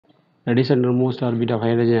Reduce and removes orbit of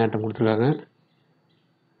hydrogen atom கொடுத்துருக்காங்க.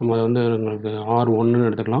 நம்ம அதை வந்து உங்களுக்கு R1ன்னு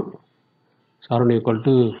எடுத்துக்கலாம். R1 equal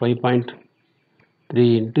to 5.3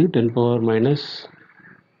 ×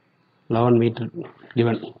 10⁻11 metre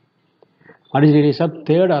given. What is radius of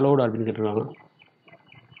third allowed orbit கேட்டிருக்காங்க.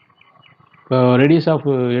 இப்போ radius of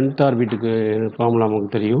nth ஆர்பிட்டுக்கு ஃபார்முலா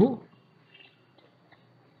நமக்கு தெரியும்.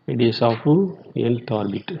 radius of nth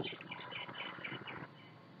ஆர்பிட்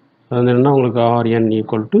அது என்னன்னா உங்களுக்கு Rn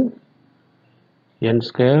equal to n²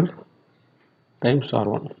 times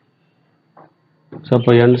R1. So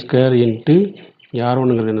அப்போ n² இன்ட்டு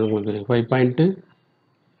R1ங்கிறது என்ன உங்களுக்கு 5.3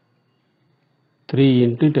 ×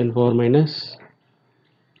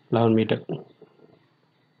 10⁻11 மீட்டர்.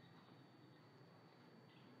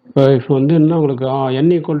 இப்போ வந்து என்ன உங்களுக்கு n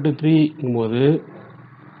ஈக்குவல் டு 3ங்கும் போது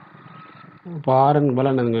இப்போ Rn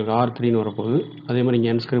பதிலாக உங்களுக்கு R3ன்னு வரப்போகுது. அதே மாதிரி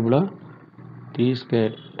இங்கே n² பதிலாக 3²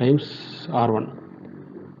 டைம்ஸ் R1.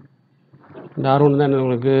 இந்த R1 தான்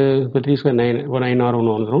உங்களுக்கு இப்போ 3² 9, இப்போ 9 R1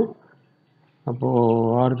 வந்துடும். அப்போது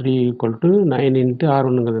R3 ஈக்குவல் டு 9 ×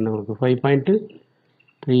 R1ங்கிறது என்ன உங்களுக்கு 5.3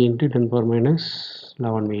 ×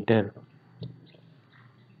 10⁻11 மீட்டர்.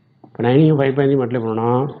 இப்போ 9 5.3 மல்டிப்ளை பண்ணோம்னா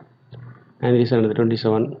 9 3 7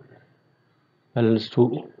 27 பேலன்ஸ் 2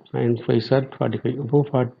 9 5 45. அப்போது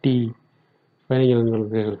 45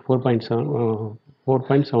 உங்களுக்கு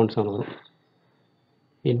 4.77 வரும்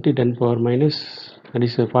இன்ட்டு 10⁻, that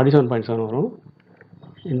is 47.7 வரும்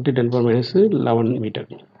இன்ட்டு 10⁻11 மீட்டர்.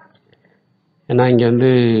 ஏன்னா இங்கே வந்து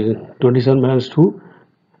 27 balance 2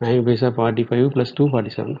 9 5 45 + 2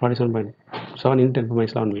 47 47.7 into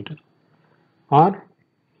 10⁻11 metre R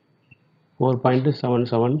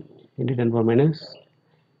 4.77 into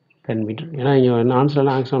 10⁻10 metre. ஏன்னா இங்கே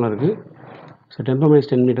ஆன்சர்லாம் ஆங்ஸ்ட்ராமில் இருக்குது. ஸோ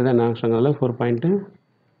 10⁻10 மீட்டர் தான் ஆங்ஸ்ட்ராமில்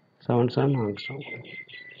 4.77 angstrom.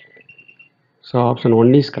 So option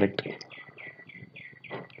 1 is correct.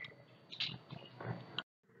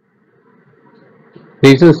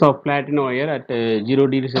 Resistance of platinum wire at 0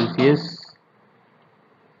 degree Celsius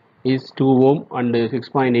is 2 ohm and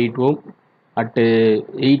 6.8 ohm at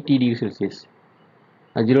 80 degree Celsius.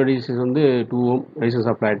 0 degree Celsius வந்து 2 ohm resistance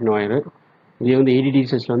of platinum wire. இது வந்து 80 degree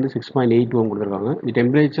Celsius வந்து 6.8 ohm கொடுத்துருக்காங்க. The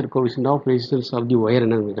temperature coefficient of resistance of the wire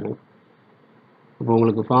என்னன்னு கேட்குறாங்க. இப்போ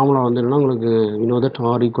உங்களுக்கு formula வந்து என்னன்னா உங்களுக்கு we know that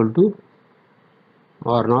R equal to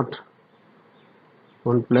R0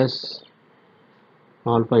 1 plus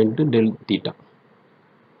alpha into del theta.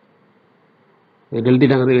 del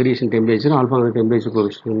theta ங்கிறது variation temperature, ஆல்ஃபாங்கிறது temperature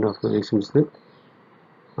coefficient of resistance,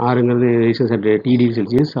 ஆறுங்கிறது resistance at T degree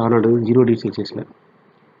Celsius, R0 0 degree செல்சியஸில்.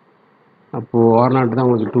 அப்போது R0 தான்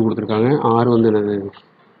உங்களுக்கு 2 கொடுத்துருக்காங்க, R வந்து என்னது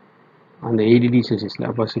அந்த 80 டிகிரி செல்சியஸில்.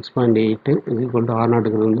 அப்போ 6.8 இது ஈக்குவல் டு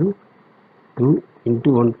R0ங்கிறது வந்து 2 இன்ட்டு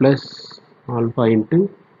 1 ப்ளஸ் ஆல்ஃபா இன்ட்டு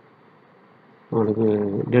உங்களுக்கு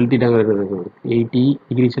del thetaங்கிறது 80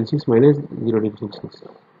 degree Celsius minus 0 degree Celsius.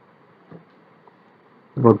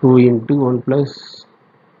 இப்போ 2 இன்ட்டு 1 ப்ளஸ்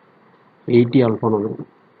 80 ஆல்ஃபான்னு வந்துடும்.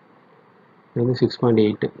 இது வந்து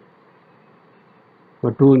 6.8. இப்போ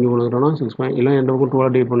 2 இங்கே கொடுக்குறோன்னா 6. இல்லை எந்த பக்கம் 2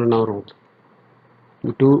 டிவைட் பண்ணா வரும்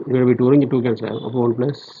 2 டிவைட் பை 2 வரும். இங்கே 2 கேன்சல் ஆகும். அப்போ 1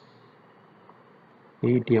 ப்ளஸ்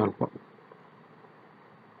 80 ஆல்ஃபா.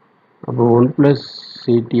 அப்போ 1 plus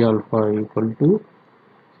 80 alpha equal to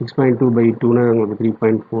 6.2 by 2னா உங்களுக்கு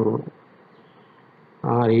 3.4 வரும்.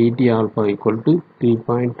 R 80 alpha equal to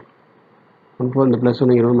 3.14. இந்த ப்ளஸ்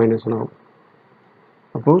 1 20 மைனஸ் 1 ஆகும்.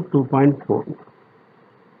 அப்போது 2.4.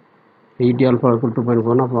 80 alpha equal to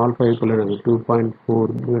 2.4. அப்போ alpha equal to 2.4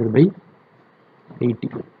 divided by 80.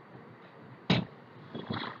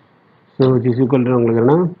 So which is equal to உங்களுக்கு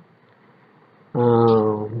என்ன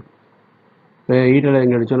இப்போ 8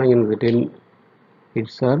 இங்கே அடிச்சோன்னா இங்கே எனக்கு 10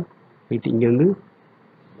 8 சார் 8 இங்கேருந்து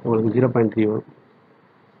உங்களுக்கு 0.3 வரும்.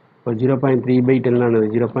 இப்போ 0.3 by 10 ஆனது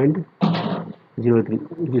 0.03.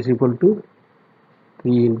 which is equal to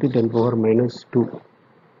 3 into 10 power minus 2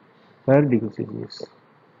 per degree Celsius.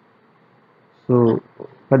 So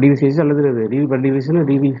per degree Celsius அல்லது per degree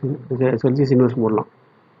Celsius இன்வெர்ஸ் போடலாம்.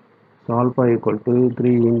 So alpha equal to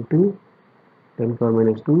 3 into 10 power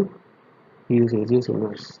minus 2 degree Celsius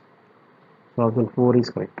inverse. So option 4 is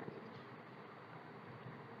correct.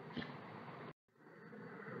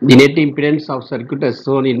 The net impedance of circuit as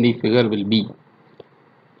shown in the figure will be,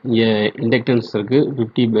 இங்கே inductance இருக்குது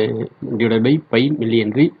 50 divided by pi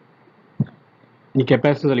millihenry. இங்கே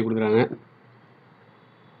capacitance சொல்லி கொடுக்குறாங்க.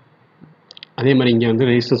 அதே மாதிரி இங்கே வந்து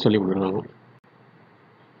resistance சொல்லி கொடுக்குறாங்க.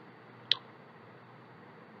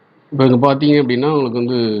 இப்போ இங்கே பார்த்தீங்க அப்படின்னா உங்களுக்கு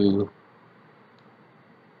வந்து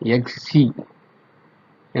எக்ஸி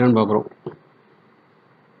என்னன்னு பார்க்குறோம்.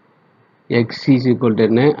 எக்ஸி ஈக்குவல் டு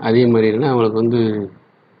என்ன, அதே மாதிரி என்ன உங்களுக்கு வந்து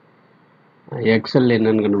எக்ஸ்எல்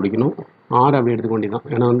என்னன்னு கண்டுபிடிக்கணும். ஆர் அப்படி எடுத்துக்க வேண்டியதான்.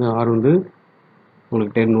 ஏன்னா வந்து ஆர் வந்து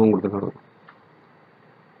உங்களுக்கு 10 ஓம் கொடுத்துருக்காங்க,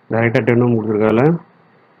 டைரெக்டாக 10 ஓம் கொடுத்துருக்கால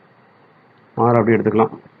ஆர் அப்படி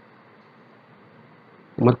எடுத்துக்கலாம்.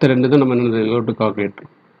 மற்ற ரெண்டு தான் நம்ம என்னது go to calculate.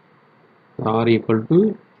 R equal to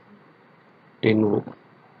 10 ohm,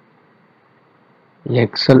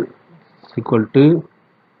 XL equal to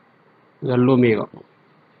L omega.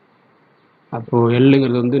 அப்போ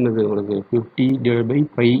எல்லுங்கிறது வந்து என்னது உங்களுக்கு 50 டிவைட்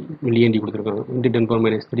பை 5 மில்லியன்டி கொடுத்துருக்காங்க, இன்ட்டு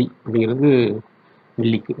 10⁻³ அப்படிங்கிறது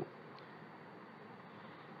மில்லிக்கு.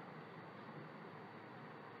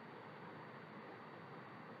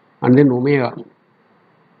 And then omega.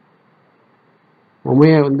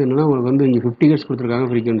 ஒமேகா வந்து என்னன்னா உங்களுக்கு வந்து இங்கே 50 ஹெர்ட்ஸ் கொடுத்துருக்காங்க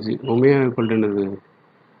ஃப்ரீக்வன்சி. ஒமேகா ஈக்குவல் என்னது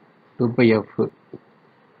 2πf.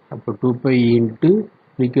 அப்போ 2π இன்ட்டு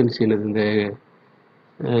ஃப்ரீக்வன்சி என்னது இந்த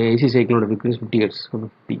ஏசி சைக்கிளோட ஃப்ரீக்வன்சி 50 ஹெர்ட்ஸ்.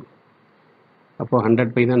 50 அப்போ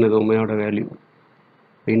 100π தான் என்னது ஒமேகாவோட வேல்யூ,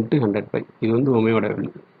 இன்ட்டு 100π. இது வந்து ஒமேகாவோட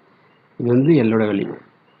வேல்யூ, இது வந்து எல்லோட வேல்யூ.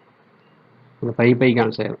 இந்த 5π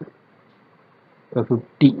கேன்சல் ஆகும். இப்போ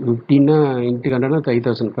 50னா இன்ட்டு 100னா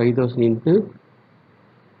 5000. 5000 இன்ட்டு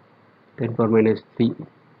 10⁻³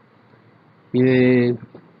 இது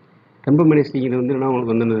 10⁻³ வந்து என்ன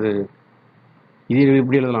உங்களுக்கு வந்து என்னது இது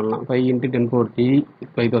இப்படி எழுதலாம், 5 இன்ட்டு 10⁻³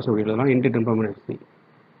 5000 அப்படி எழுதலாம், இன்ட்டு 10⁻³.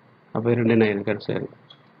 அப்போ 2 என்ன ஆயிருக்கு கேன்சல் ஆயிருக்கு.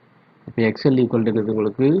 அப்போ XL ஈக்குவல் டு என்னது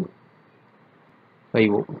உங்களுக்கு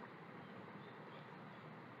 5 ஓம்.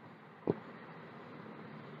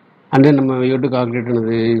 அண்ட் தென் நம்ம யூ டு கால்குலேட்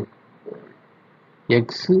என்னது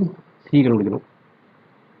எக்ஸ் சி கண்டுபிடிக்கணும்.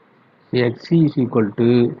 எக்ஸி இஸ் ஈக்குவல் டு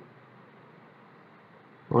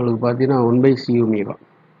உங்களுக்கு பார்த்தீங்கன்னா 1/c omega.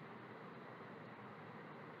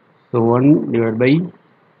 So 1 divide by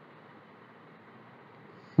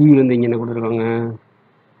C வந்து இங்கே என்ன கொடுத்துருக்காங்க,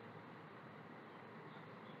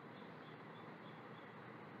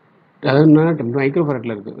 அதாவது மைக்ரோ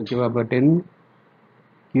ஃபராட்ல இருக்குது. ஓகேவா? அப்போ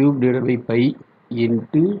 10³ டிவைட் பை 5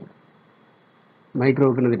 இன்ட்டு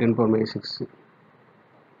மைக்ரோவுக்கு என்னது 10⁻6.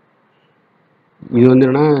 இது வந்து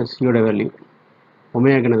என்னன்னா சியோட வேல்யூ.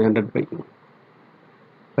 ஒமேகாக்கு என்னது 100π.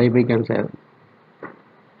 5π கேன்சல் ஆகும்.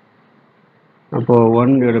 அப்போது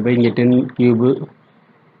 1 டிவைட் பை இங்கே 10³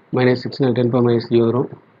 -6 10⁻³ வரும்,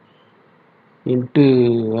 இன்ட்டு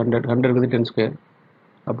 100. 100 வந்து 10².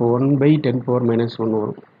 அப்போ 1/10⁻1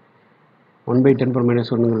 வரும்.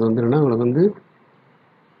 1/10⁻1ங்கிறது வந்து என்னன்னா உங்களுக்கு வந்து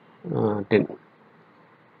 10.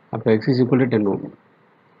 அப்போ x is equal to 10 Om.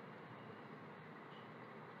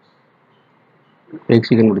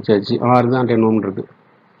 XE கண்டுபிடிச்சாச்சு. ஆர் தான் 10 ஓம் இருக்குது.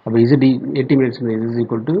 அப்போ Z 80 minutes is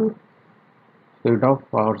equal to square of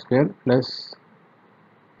r² plus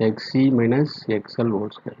XC minus XL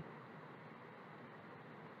whole square.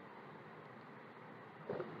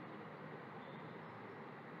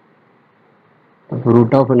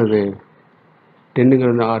 root of என்னது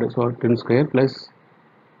 10ங்கிறது 6, ஸோ 10² ப்ளஸ்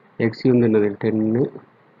XC வந்து என்னது 10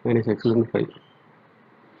 minus XL வந்து 5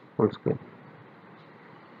 whole square.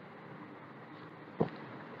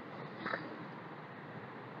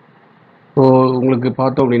 ஸோ உங்களுக்கு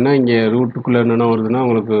பார்த்தோம் அப்படின்னா இங்கே ரூட்டுக்குள்ளே என்னென்ன வருதுன்னா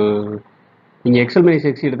உங்களுக்கு நீங்கள் XL minus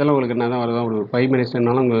XC எடுத்தாலும் உங்களுக்கு என்ன தான் வருதா, ஒரு 5 minus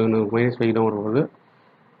 10னாலும் உங்களுக்கு -5 தான் வருது.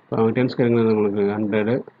 10² உங்களுக்கு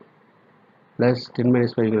 100 ப்ளஸ் 10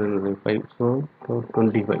 minus 5 5, ஸோ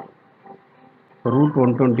 25. ரூட்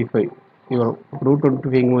 125 வரும். ரூட்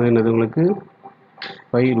 125 போது என்னது உங்களுக்கு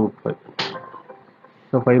 5√5.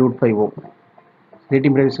 ஸோ 5√5 ஓம்.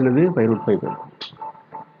 ரேட்டிங் பிரைஸ் என்னது 5√5.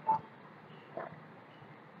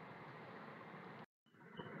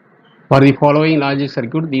 For the following logic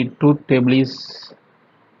circuit, the truth table is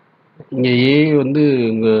இங்கே ஏ வந்து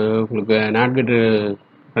உங்களுக்கு நாட் கேட்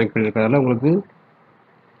கனெக்ட் பண்ணியிருக்கிறதால உங்களுக்கு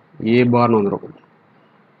ஏ பார்னு வந்துடும்.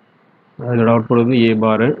 அதோட அவுட்புட் வந்து ஏ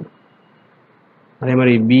பாரு. அதே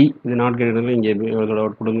மாதிரி பி இது நாட் கேட், இங்கே அதோட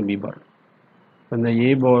அவுட்புட் வந்து பி பார். இந்த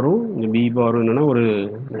ஏ பாரும் இந்த பி பாரும் என்னென்னா ஒரு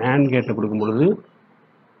நாண்ட் கேட்டில் கொடுக்கும் பொழுது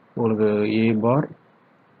உங்களுக்கு ஏ பார்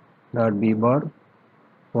டாட் பி பார்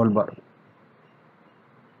ஹோல் பார்.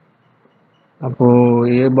 அப்போது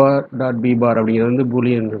ஏ பார் டாட் பி பார் அப்படிங்கிறது வந்து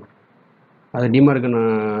பூலியன். அது டிமார்க்கன்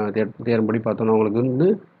தேர்ம்படி பார்த்தோன்னா உங்களுக்கு வந்து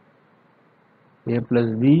ஏ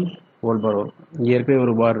ப்ளஸ் பி ஹோல் பார் வரும். இங்கே ஏற்கனவே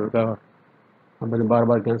ஒரு பார் இருக்கா, அப்போ இந்த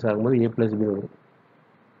பார் கேன்சல் ஆகும்போது ஏ ப்ளஸ் பி வரும்.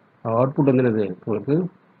 அவுட்புட் வந்து என்னது உங்களுக்கு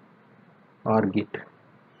ஆர் கேட்.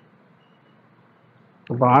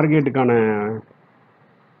 அப்போ ஆர் கேட்டுக்கான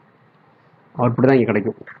அவுட்புட் தான் இங்கே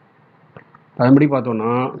கிடைக்கும். அதன்படி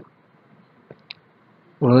பார்த்தோன்னா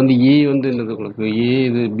உங்களுக்கு வந்து ஏ வந்து என்னது உங்களுக்கு ஏ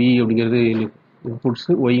இது பி அப்படிங்கிறது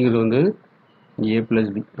இன்புட்ஸு, ஒய்ங்கிறது வந்து ஏ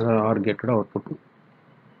ப்ளஸ் பி, அதாவது ஆர் கேட்டோட அவுட்புட்.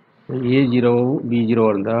 ஏ 0 பி 0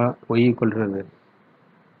 இருந்தால் ஒய் ஈக்குவல் டு 0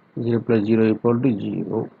 + 0 =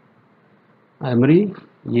 0. அது மாதிரி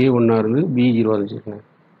ஏ 1 இருந்து பி 0 இருந்துச்சுங்க.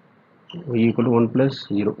 y equal to 1 plus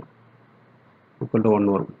 0 equal to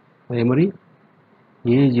 1 வரும். அதே மாதிரி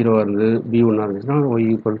a 0 இருந்து b 1 இருந்துச்சுன்னா y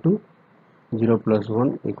equal to 0 plus 1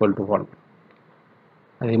 equal to 1.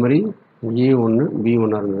 அதே மாதிரி a 1 b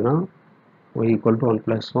 1 இருந்ததுன்னா y equal to 1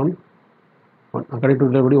 plus 1 according to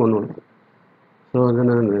the 1 வரும். ஸோ அது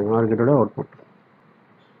மார்க்கெட்டோட அவுட்புட்.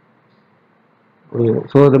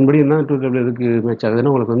 ஸோ அதன்படி என்ன டூ டேபிள் எதுக்கு மேட்ச்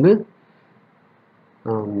ஆகுதுன்னா உங்களுக்கு வந்து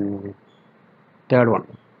third one.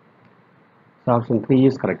 Option 3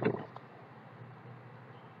 is correct.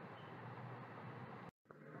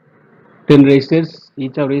 10 resistors,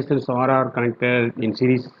 each of resistors R are connected in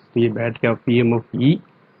series to a battery of PM of E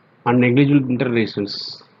and negligible interresistance.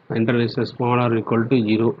 Interresistance small r equal to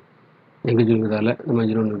 0. Negligible இதால நம்ம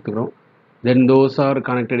 0 எடுத்துக்கிறோம். Then those are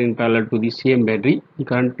connected in parallel to the same battery. The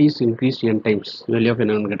current is increased n times. Value of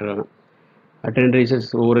என்னன்னு கேட்டிருக்காங்க. 10 resistors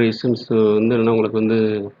ஒவ்வொரு resistance வந்து என்ன உங்களுக்கு வந்து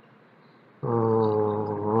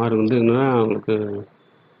R வந்து என்னன்னா உங்களுக்கு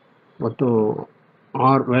மொத்தம்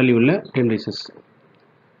R வேல்யூ உள்ள 10 resistors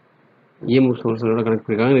EMF சோர்ஸோட கனெக்ட்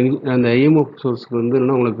பண்ணியிருக்காங்க. அந்த EMF சோர்ஸுக்கு வந்து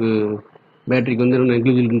என்னன்னா உங்களுக்கு பேட்டரிக்கு வந்து என்ன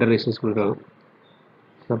நெக்லிஜிபிள் இன்டர்ரெசிஸ்டன்ஸ் கொடுக்குறாங்க.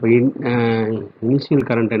 ஸோ அப்போ இனிஷியல்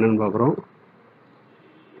கரண்ட் என்னன்னு பார்க்குறோம்.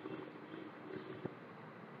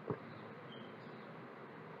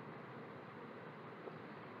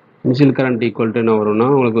 இனிஷியல் கரண்ட் ஈக்குவல் டு என்ன வரும்னா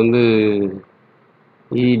உங்களுக்கு வந்து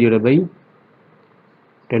E divide by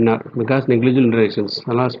 10R because negligible இன்டர்ரெசிஸ்டன்ஸ்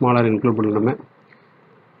அதெல்லாம் ஸ்மால் ஆர் இன்க்ளூட் பண்ணலாமே.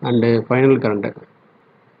 And final current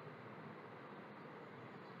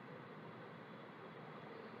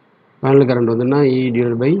final current வந்துன்னா E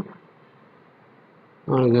டிவைட் பை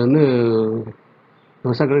அவங்களுக்கு வந்து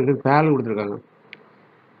கனெக்டட் பேரல் கொடுத்துருக்காங்க.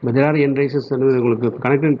 But there R N rises வந்து உங்களுக்கு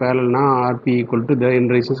connected பேரல்னா RB equal to the N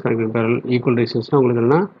rises connected barrel equal ரைசஸ்னால் உங்களுக்கு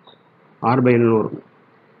என்னன்னா ஆர் பை என் வரும்.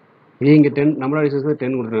 இதே இங்கே 10 நம்பர் ஆஃப் ரைசஸ்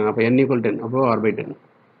 10 கொடுத்துருக்காங்க. அப்போ n ஈக்குவல் 10 அப்போ ஆர் பை 10.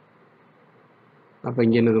 அப்போ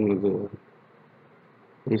இங்கே என்னது உங்களுக்கு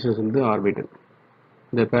ரைசஸ் வந்து ஆர் பை 10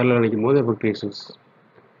 இந்த பேரல் நினைக்கும் போது எஃபெக்ட் ரைசஸ்.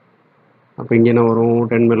 அப்போ இங்கே என்ன வரும்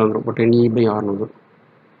 10 மேலே வந்துடும். இப்போ 10E பை ஆர்னு வரும்.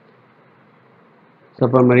 ஸோ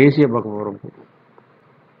அப்போ நம்ம ரேஷியோ பார்க்க போகிறோம்.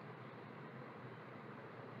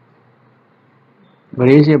 இப்போ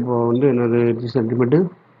ரேஷியோ இப்போ வந்து என்னது சென்டிமீட்டர்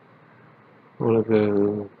உங்களுக்கு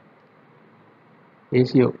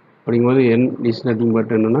ரேஷியோ அப்படிங்கும்போது n இஸ் நத்திங்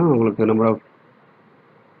பட் என்னன்னா உங்களுக்கு நம்பர் ஆஃப்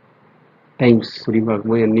டைம்ஸ் அப்படி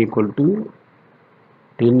பார்க்கும்போது n equal to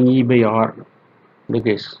 10E by R இந்த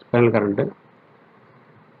case final current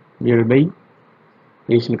divide by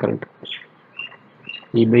initial current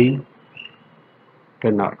E by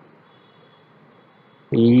 10R.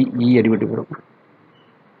 E அடிபட்டு போயிடும்.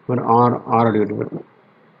 ஆர் அடிபட்டு போயிடும்.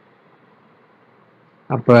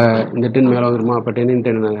 அப்போ இந்த 10 மேலே வருமா? அப்போ 10 ×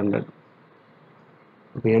 10 100.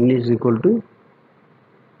 அப்போ n is equal to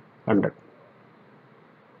 100.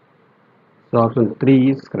 So option 3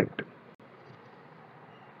 is correct.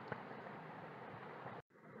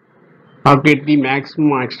 Calculate the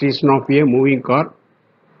maximum acceleration of a moving car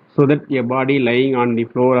so that a body lying on the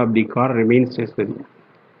floor of the car remains stationary.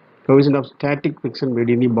 Coefficient of static friction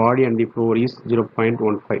between the body and the floor is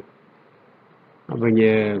 0.15. அப்போ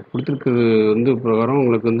இங்கே கொடுத்துருக்குறது வந்து பிரகாரம்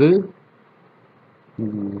உங்களுக்கு வந்து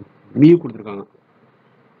mu கொடுத்துருக்காங்க.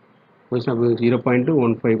 Question of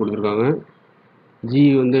 0.15 கொடுத்துருக்காங்க. G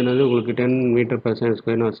வந்து என்னது உங்களுக்கு 10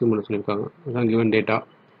 மீட்டர்/s² அசியூம் பண்ண சொல்லியிருக்காங்க. அதுதான் given data.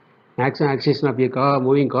 Maximum acceleration of a car,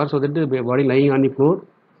 moving car so that the body lying on the floor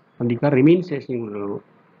and the car remains stationary கொடுத்துருக்காங்க.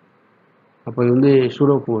 அப்போ இது வந்து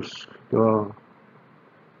pseudo force.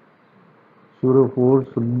 Pseudo force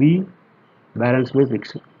should be balanced by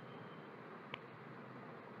friction.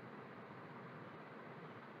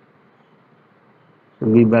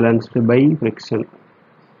 Should be balanced by friction.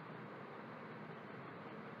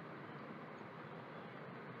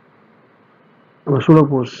 Pseudo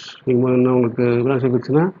force உங்களுக்கு balance by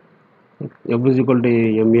friction F is equal to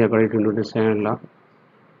ME according to Newton's law.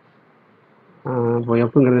 இப்போ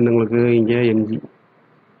Fங்கிறது உங்களுக்கு இங்கே mg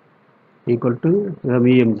equal to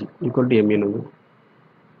VMG equal to MN வந்து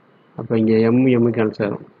அப்போ இங்கே M cancel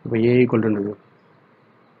ஆகும். இப்போ A equal to என்னது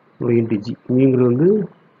இன்ட்டு ஜி மீங்கிறது வந்து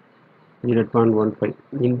 0.15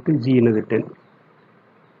 இன்ட்டு ஜி என்னது 10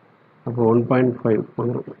 அப்போ 1.5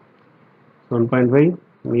 வந்துடும். 1.5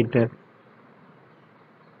 மீட்டர்/s².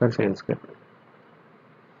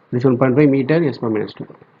 This 1.5 meter s²-2.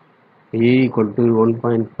 A equal to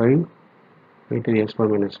 1.5 meter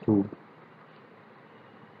s²-2.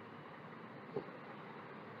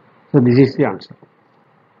 So this is the answer.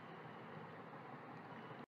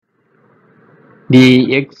 The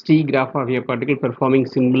xt graph of a particle performing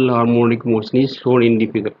simple harmonic motion is shown in the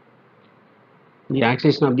figure. The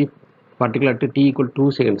acceleration of the particle at t equal to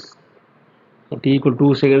 2 seconds t equal 2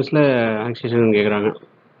 செகண்ட்ஸில் oscillation கேட்குறாங்க.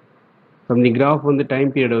 From the graph வந்து time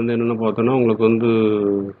period வந்து என்னென்ன பார்த்தோன்னா உங்களுக்கு வந்து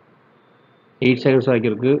 8 seconds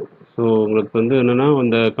ஆக்கியிருக்கு. So உங்களுக்கு வந்து என்னென்னா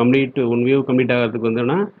அந்த கம்ப்ளீட் ஒன் வியூ கம்ப்ளீட் ஆகிறதுக்கு வந்து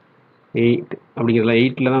என்னன்னா 8 அப்படிங்கிறதுல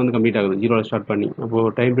 8ல் தான் வந்து கம்ப்ளீட் ஆகுது, 0ல் ஸ்டார்ட் பண்ணி.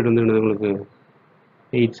 அப்போது டைம் பீரியட் வந்து என்னது உங்களுக்கு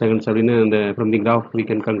 8 செகண்ட்ஸ் அப்படின்னு அந்த from the graph we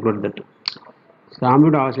can conclude that. So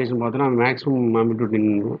amplitude oscillation பார்த்தோன்னா மேக்ஸிமம் ஆம்பிளிட்யூட்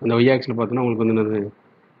அந்த ஒய் ஆக்சில் பார்த்தோன்னா உங்களுக்கு வந்து என்னது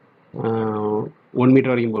 1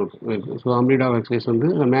 மீட்டர் வரைக்கும் போகும். ஸோ ஆம்பிளிட்யூட் ஆஃப் ஆக்சிலேஷன் வந்து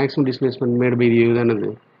maximum displacement made by the தான் என்னது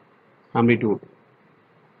amplitude.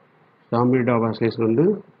 So amplitude of oscillation வந்து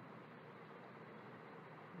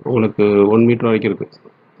உங்களுக்கு 1 மீட்டர் வரைக்கும் இருக்குது.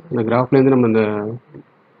 இந்த கிராஃப்லேருந்து நம்ம இந்த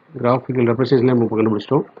கிராஃபிக்கல் ரெப்ரசன்டேஷன்லேயே நம்ம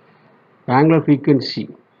கண்டுபிடிச்சிட்டோம். ஆங்குலர் ஃப்ரீக்வன்சி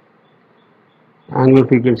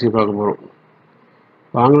பார்க்க போகிறோம்.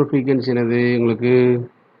 ஆங்குலர் ஃப்ரீக்வன்சி என்னது உங்களுக்கு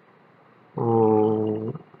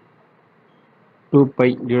 2π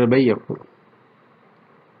divide by F.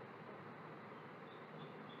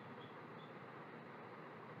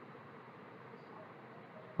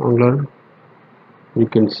 Angular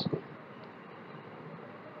frequency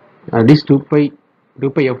at least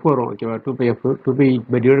 2π F வரும். ஓகேவா, 2π எஃப் 2π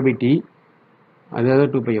டிவைட் பை டி, அதாவது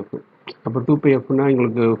 2π எஃப். அப்போ 2π எஃப்னா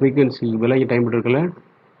எங்களுக்கு ஃப்ரீக்வன்சி விலகி டைம் இருக்குல்ல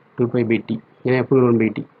 2π பை டி, ஏன்னா எஃப் 1 பை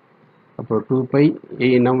டி. அப்போ 2π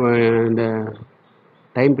நம்ம இந்த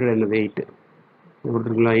டைம் பீரியட் என்னது 8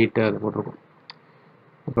 கொடுத்துருக்கலாம், 8 அது போட்டிருக்கோம்.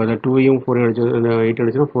 அப்போ அந்த 2யும் 4 அடிச்சு அந்த 8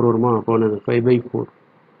 அடிச்சுன்னா 4 வருமா, அப்போ என்னது 5/4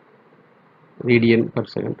 ரேடியன்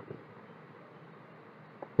பர் செகண்ட்.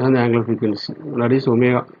 அந்த angular frequency that is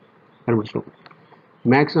omega கண்டுபிடிச்சிடும்.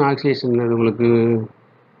 Maximum oscillation உங்களுக்கு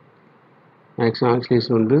மேக்ஸிமம்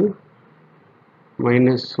ஆக்சிலேஷன் வந்து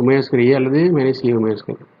மைனஸ் ஒமேகா ஸ்கொயர் ஏ அல்லது minus A omega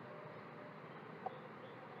square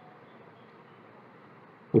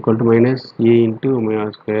equal to minus A into omega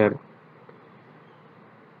square.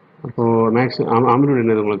 அப்போது ஆம்பிளிட்யூட்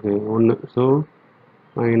என்னது உங்களுக்கு 1. ஸோ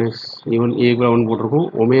மைனஸ் ஏக்குள்ள 1 போட்டிருக்கோம்.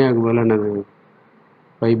 ஒமேகாவுக்கு பதிலாக என்னது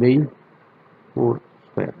 5/4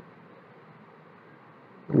 ஸ்கொயர்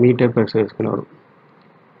மீட்டர் பெர் செகண்ட் வரும்.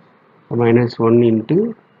 Minus 1 into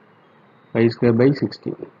 5 square by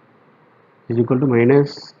 16 is equal to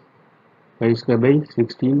minus 5 square by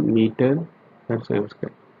 16 meter per second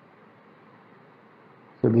square.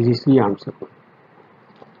 So this is the answer.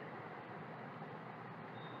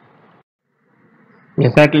 A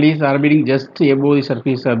satellite is orbiting just above the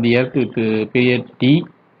surface of the earth with period t.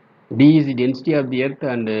 D is the density of the earth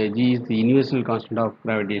and g is the universal constant of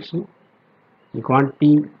gravitation. The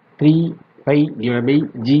quantity 3π divided by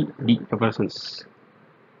g d represents.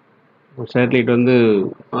 Satellite வந்து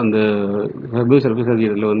அந்த surface of the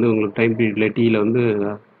எர்த்தில் வந்து உங்களுக்கு time பீரியடில் டீயில் வந்து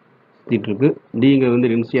சுற்றிட்டுருக்கு. டிங்கிறது வந்து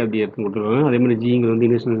density of the earth கொடுத்துருக்காங்க. அதே மாதிரி ஜிங்கிறது வந்து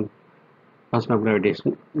universal constant of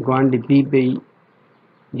gravitation. Quantity 3π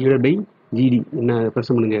divide by GT என்ன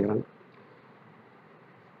பிரச்சனை பண்ணி கேட்குறாங்க.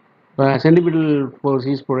 இப்போ centripetal force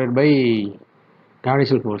is provide by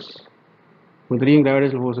gravitational force. உங்களுக்கு தெரியும்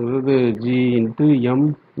கிராவிடேஷனல் ஃபோர்ஸுங்கிறது ஜி இன்ட்டு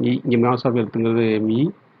எம்இ. இங்கே மாஸ் ஆஃப் எர்த்துங்கிறது எம்இ,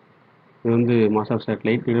 இது வந்து mass of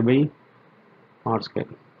satellite divide by R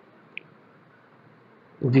square,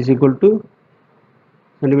 which is equal to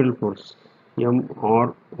centripetal force mr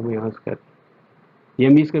omega square.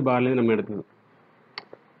 mv square பார்லேருந்து நம்ம எடுத்தது.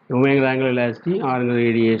 Omega angular velocity, ஆருங்கிற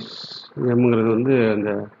radius, எம்ங்கிறது வந்து அந்த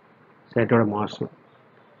சேட்டோட mass.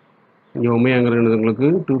 இங்கே ஒமேகாங்கிறது உங்களுக்கு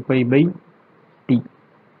 2π பை டி.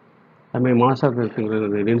 அதுமாதிரி மாஸ் ஆஃப்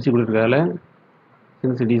இருக்குங்கிறது density கொடுக்குறதால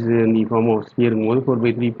since it is in the form of sphere இருக்கும்போது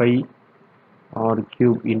 4/3π r³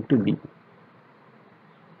 into D.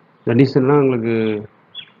 கண்டிஷன்லாம் உங்களுக்கு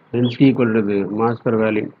density equal to mass per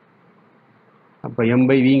வேல்யூம். அப்போ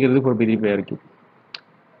m/vங்கிறது 4/3π r³.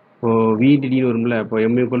 இப்போது vdடின்னு வரும்ல, அப்போ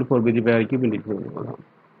m ஈக்குவல் 4/3π r³ இன்ட்டு அவ்வளோதான்.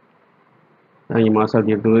 இங்கே மாஸ் ஆஃப்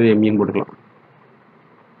எடுத்துக்கிறது எம்இன்னு போட்டுக்கலாம்.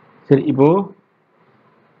 சரி, இப்போது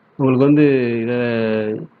உங்களுக்கு வந்து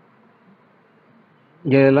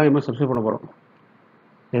இதெல்லாம் எம்எஸ் சப்ஸ்டியூட் பண்ண போகிறோம்.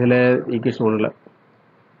 இதில் ஈக்குவேஷன் 1ல்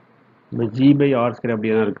இப்போ g/r ஸ்கொயர் அப்படி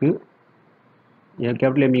தான் இருக்குது.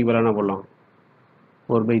 கேபிட்டல் எம்இக்கு பதிலாக என்ன போடலாம்,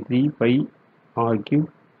 4/3π r³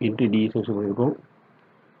 இன்ட்டு டி சப்ஸ்டியூட் பண்ணியிருக்கோம்.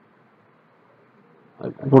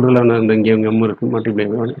 கூடுதலான அந்த இங்கே எம் இருக்குது multiply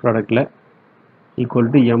ப்ராடக்டில்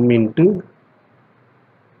equal to M into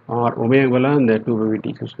R. ஒமேகாக்கு பதிலாக இந்த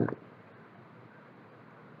 2/டி சப்ஸ்டியூட்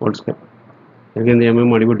ஹோல் ஸ்கொயர். எனக்கு இந்த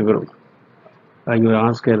எம்எம் அடிபட்டு போயிடும். இங்கே ஒரு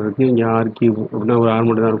ஆர் ஸ்கொயர் இருக்குது, இங்கே r³ அப்படின்னா ஒரு ஆர்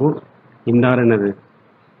மட்டும் தான் இருக்கும். இந்த ஆர் என்னது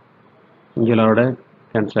இங்கே எல்லாரோட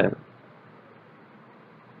கேன்சல் ஆகிடும்.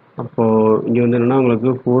 அப்போது இங்கே வந்து என்னென்னா உங்களுக்கு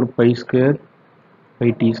 4π² பை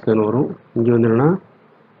டி ஸ்கொயர்னு வரும். இங்கே வந்து என்னென்னா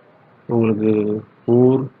உங்களுக்கு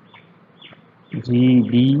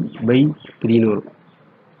 4gd/3ன்னு வரும்.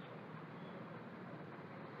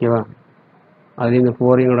 ஓகேவா, அது இந்த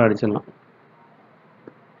 4ஐயும் கூட அடிச்சிடலாம்.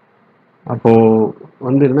 அப்போது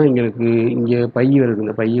வந்துருன்னா இங்கே பை வருது,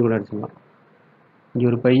 இந்த பையை கூட அடிச்சிடலாம். இங்கே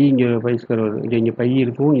ஒரு பை, இங்கே ஒரு பை ஸ்கொயர் வருது. இங்கே பை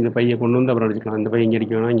இருக்கும், இந்த பையை கொண்டு வந்து அப்புறம் அடிச்சிக்கலாம். இந்த பை இங்கே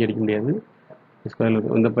அடிக்க வேணாம், இங்கே அடிக்க முடியாது. ஸ்கொயரில்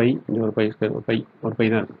இருக்கும் இந்த பை, இங்கே ஒரு பை ஸ்கொயர், ஒரு பை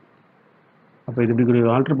தான் இருக்குது. அப்போ இது இப்படி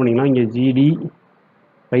ஆல்ட்ரு பண்ணிங்கன்னா இங்கே ஜிடி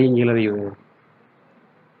பை இங்கே எழுதிது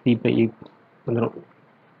டி பை வந்துடும்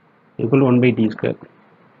ஈக்குவல் 1/t ஸ்கொயர்.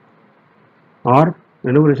 ஆர்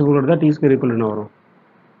ரெண்டு ரெசிபிள் எடுத்தால் டி ஸ்கொயர் ஈக்குவல் என்ன வரும்?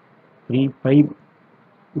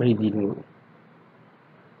 3π/gd.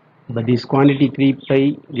 But this quantity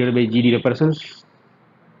 3π/gd represents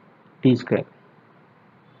t square.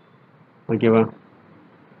 Okay,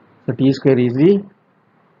 so t square is the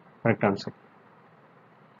correct answer.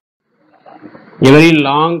 A very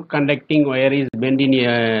long conducting wire is bent in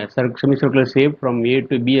a semicircular shape from A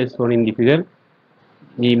to B as shown in the figure.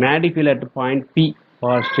 The manifold at point P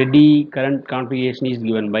for steady current configuration is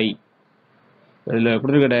given by. இதில்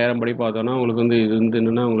கொடுத்துருக்க diagram படி பார்த்தோன்னா உங்களுக்கு வந்து இது வந்து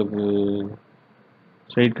என்னென்னா உங்களுக்கு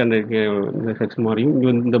ஸ்ட்ரைட் கண்டக்ட் இந்த செக்ஷன் மாதிரியும் இங்கே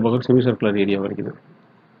வந்து இந்த பக்கம் செமி சர்க்குலர் ஏரியா வரைக்குது.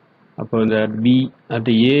 அப்போ இந்த பி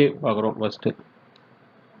அட் ஏ பார்க்குறோம் ஃபஸ்ட்டு.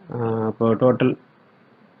 அப்போ total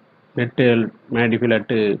net மேடிஃபில்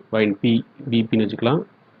at point B பிபின்னு வச்சுக்கலாம்.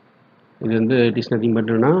 இது வந்து it is nothing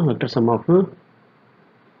Patna vector some of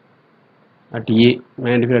at A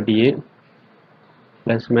மேடிஃபில் at A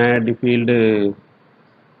plus மேடிஃபீல்டு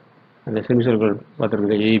அந்த செமி சர்க்கிள்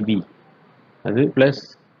பார்த்துருக்குங்க ஏபி அது ப்ளஸ்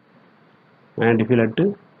மேடிஃபில் அட்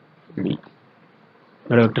பி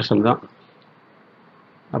அதோட வெக்டர் சம் தான்.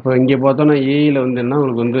 அப்போ இங்கே பார்த்தோன்னா ஏயில் வந்து என்ன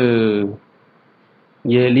உங்களுக்கு வந்து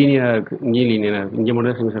இங்கே லீனியராக இருக்குது, இங்கேயும் லீனியராக இருக்குது, இங்கே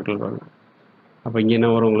மட்டும் செமி சர்க்கிள் வரும். அப்போ இங்கே என்ன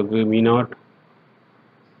வரும் உங்களுக்கு μ0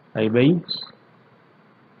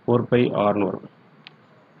 I/4πr வரும்.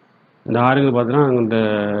 இந்த ஆறுங்க பார்த்தோன்னா இந்த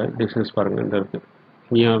டிஸ்டன்ஸ் பாருங்கள் இந்த இருக்குது.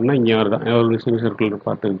 இங்கே ஆறுனா இங்கே ஆறு தான், ஒரு செமி சர்க்கிள்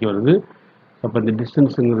பார்த்து இங்கே வருது. அப்போ இந்த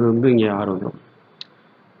டிஸ்டன்ஸுங்கிறது வந்து இங்கே ஆறு வந்துடும்.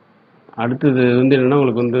 அடுத்தது வந்து என்னென்னா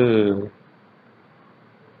உங்களுக்கு வந்து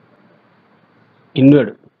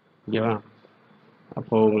இன்வேர்டு ஓகேவா.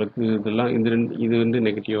 அப்போது உங்களுக்கு இதெல்லாம் இந்த இது வந்து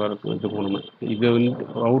நெகட்டிவாக இருக்கும் இது போகணுமே, இது வந்து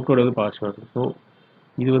அவுட்வேர்டு வந்து பாசிட்டிவாக இருக்கும். ஸோ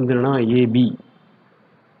இது வந்து என்னென்னா ஏபி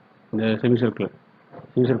இந்த செமி சர்க்கிள்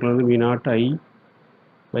வந்து μ0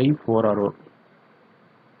 I/4r வரும்.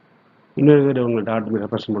 இன்னொரு உங்களை டாட்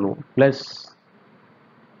ரெப்ரசன்ட் பண்ணுவோம் ப்ளஸ்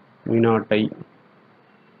μ0 I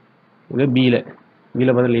இது பியில்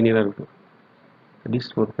பார்த்தா லீனியராக இருக்குது. That is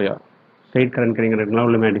 4πr straight current கிடைக்கிறதுனால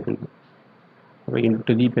உள்ள மேடிஃபில். அப்போ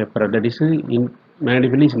into the paper that is in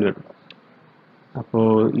மேடிஃபில் is invert.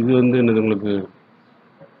 அப்போது இது வந்து என்னது உங்களுக்கு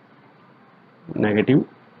நெகட்டிவ்,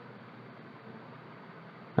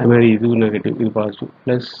 அது மாதிரி இதுவும் நெகட்டிவ், இது positive.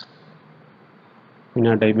 Plus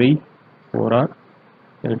μ0 I/4r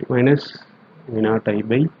minus μ0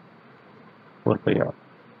 I/4πr.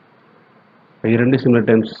 இது ரெண்டு சிமிலர்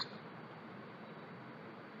டைம்ஸ்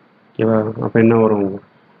ஓகேவா. அப்போ என்ன வரும்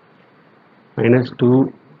 -2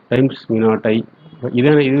 டைம்ஸ் μ0 I.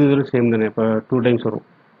 இதான இது சேம் தானே, இப்போ 2 டைம்ஸ் வரும்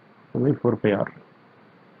 4πr.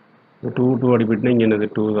 2 அடிப்பட்டுனா இங்கே என்னது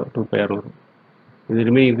 2πr வரும். இது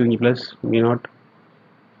ரிமைனிங் இருக்குது இங்கே ப்ளஸ் μ0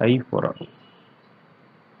 I/4r.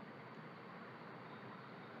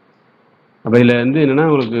 அப்போ இதில் வந்து என்னென்னா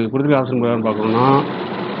உங்களுக்கு கொடுத்துருக்க ஆப்ஷன் பிரகாரம் பார்க்கணுன்னா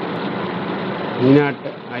μ0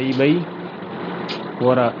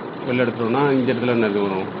 I/4r வெளில எடுத்துட்டோம்னா இந்த இடத்துல என்ன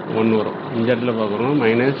வரும் 1 வரும். இந்த இடத்துல பார்க்குறோம்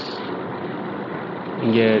மைனஸ்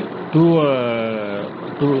இங்கே 2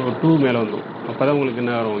 மேலே வந்துடும். அப்போ தான் உங்களுக்கு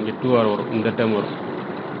என்ன வரும் இங்கே 2r வரும், இந்த டேர்ம் வரும்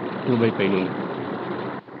 2/π வந்து.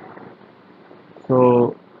 So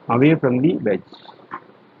away from the batch.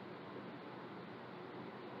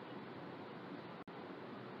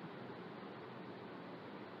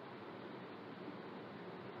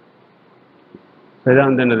 இதுதான்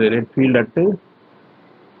வந்து என்னது net field at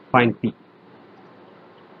point P.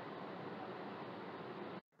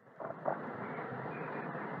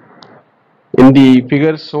 In the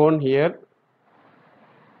figure shown here,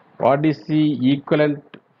 what is the equivalent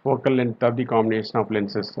focal length of the combination of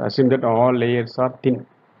lenses? Assume that all layers are thin.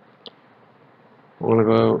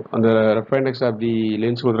 உங்களுக்கு அந்த rough index of the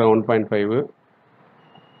lens கொடுக்குற 1.5,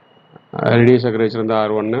 radius of curvature வந்து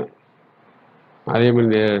R1, அதே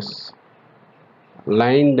மாதிரி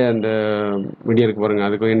lined அந்த medium இருக்குது பாருங்கள்,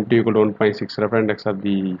 அதுக்கு NT = 1.6, rough index of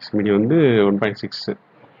the medium வந்து 1.6.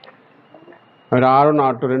 R1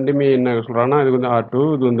 R2 ரெண்டுமே என்ன சொல்கிறாங்கன்னா இதுக்கு வந்து R2,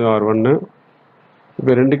 இது வந்து R1.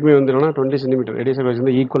 இப்போ ரெண்டுக்குமே வந்து என்னன்னா 20 cm ரேடியஸ் ஆஃப் கர்வேச்சர்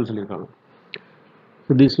வந்து ஈக்குவல் சொல்லியிருக்காங்க.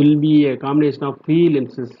 So this will be a combination of 3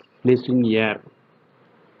 lenses placed in air.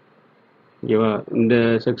 ஓகேவா. இந்த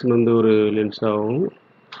செக்ஷன் வந்து ஒரு லென்ஸாகவும்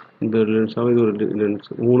இந்த ஒரு லென்ஸாகவும் இது ஒரு லென்ஸ்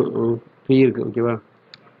 3 இருக்குது ஓகேவா.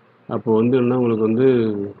 அப்போது வந்து என்ன உங்களுக்கு வந்து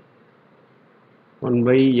 1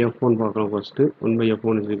 by f1 பார்க்கலாம் first. 1 by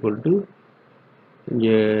f1 is equal to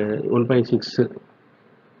இங்கே 1.6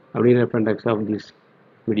 அப்படின்னு appendix of this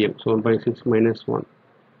medium. So 1.6 minus 1.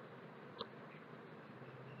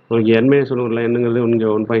 உங்களுக்கு n minus 1 வரல, என்னங்கிறது இங்கே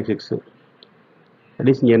 1.6. That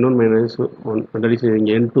is இங்கே n1 minus 1. That is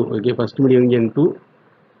இங்கே n2. ஓகே, ஃபஸ்ட் மீடியம் இங்கே n2,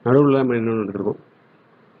 நடுவில் நம்ம n1 எடுத்துருக்கோம்.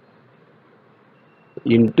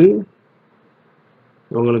 இன்ட்டு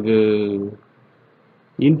உங்களுக்கு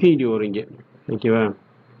இன்ஃபினிட்டி வரும் இங்கே, ஓகேவா,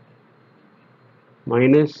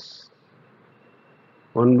 minus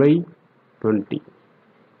 1 by 20.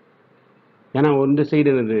 ஏன்னா இந்த சைடு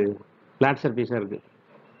என்னது ஃப்ளாட் சர்ஃபேஸாக இருக்குது,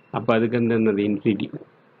 அப்போ அதுக்கு வந்து என்னது இன்ஃபினிட்டி.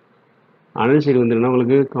 அதர் சைடு வந்து என்ன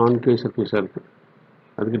உங்களுக்கு கான்கேவ் சர்ஃபேஸாக இருக்குது,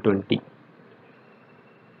 அதுக்கு 20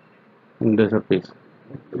 இந்த சர்ஃபேஸ்,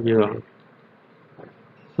 ஓகேவா.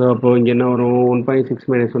 ஸோ அப்போது இங்கே என்ன வரும், 1.6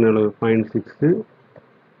 minus 1 எவ்வளோ, 0.6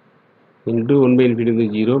 இன்ட்டு 1 by infinity வந்து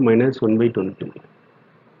 0 minus 1 by 20.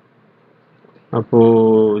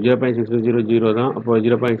 அப்போது 0.6 0 0 தான். அப்போது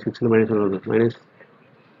 0.6 மைனஸ் 1 வருது, மைனஸ்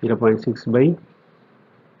 0.6 by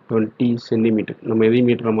 20 சென்டிமீட்டர். நம்ம எதையும்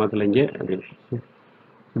மீட்டரை மாற்றலை இங்கே அப்படின்னு.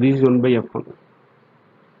 This is 1 by f1.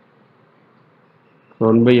 So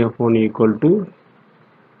 1 by f1 equal to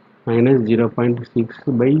minus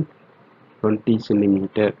 0.6 by 20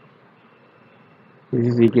 centimeter. This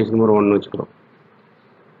is equation number 1 வச்சுக்கிறோம்.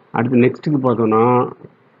 அடுத்து நெக்ஸ்ட்டுக்கு பார்த்தோன்னா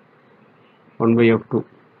 1 by f2.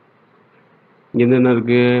 இங்கே என்ன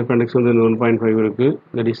இருக்குது, appendix வந்து 1.5 இருக்குது.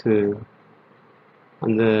 தட் இஸ்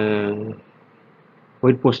அந்த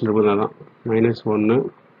ஒயிட் போர்ஷன் இருப்பதுனால தான் மைனஸ் 1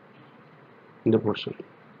 இந்த போர்ஷன்.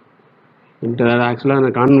 ஆக்சுவலாக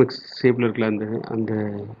அந்த கான்வெக்ஸ் ஷேப்பில் இருக்கல அந்த அந்த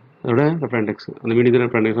அதோட appendix, அந்த மீடியத்தில்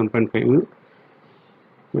appendix 1.5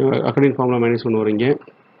 அக்கடிங் ஃபார்முலா மைனஸ் 1 வரும்.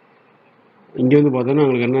 இங்கே வந்து பார்த்தோன்னா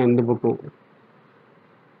உங்களுக்கு என்ன இந்த பக்கம்,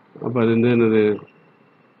 அப்போ அது வந்து என்னது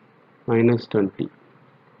minus 20.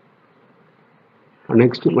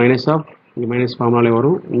 நெக்ஸ்ட் மைனஸ் ஆஃப் இங்கே மைனஸ் ஃபார்முலாலே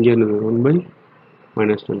வரும். இங்கே என்னது 1 by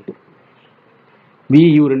minus 20.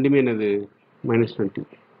 VU ரெண்டுமே என்னது minus 20.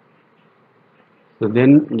 ஸோ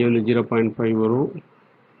தென் இங்கே வந்து 0.5 வரும்.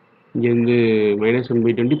 இங்கே வந்து minus 1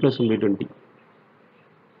 by 20 plus 1 by 20.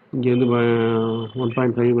 இங்கே வந்து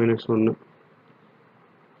 1.5 minus 1.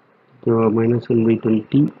 So minus 1 by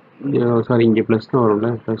 20. Sorry, இங்கே ப்ளஸ் தான் வரும்ல,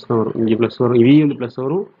 ப்ளஸ் தான் வரும். இங்கே ப்ளஸ் வரும், V வந்து ப்ளஸ்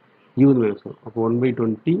வரும், U வந்து மைனஸ் வரும். அப்போ 1 by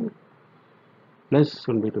 20 plus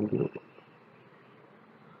 1 by 20 வரும்.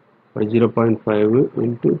 by 0.5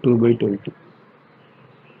 into 2 by 20.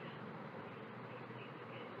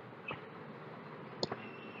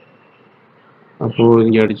 அப்போது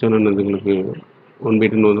இங்கே அடித்தோன்னா உங்களுக்கு 1 by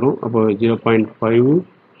 10 வந்துடும். அப்போ 0.5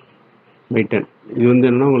 by 10. இது வந்து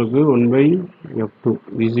என்னன்னா உங்களுக்கு 1 by f2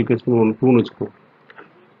 is equals to 2ன்னு வச்சுக்கோம்.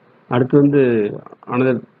 அடுத்து வந்து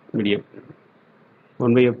another medium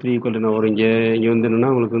 1 by f3 equal என்ன வரும், இங்கே வந்து என்னென்னா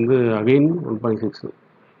உங்களுக்கு வந்து அகைன் 1.6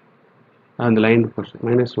 அந்த லைன் போர்ஷன்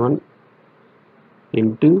மைனஸ் 1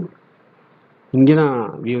 இன்ட்டு இங்கே தான்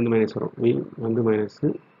V வந்து மைனஸ் வரும், V வந்து மைனஸு,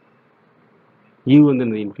 U வந்து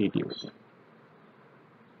இந்த இன்ஃபினிட்டி.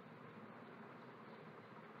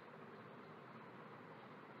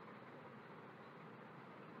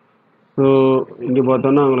 ஸோ இங்கே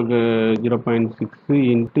பார்த்தோன்னா உங்களுக்கு 0.6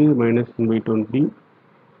 இன்ட்டு மைனஸ் 1 by 20.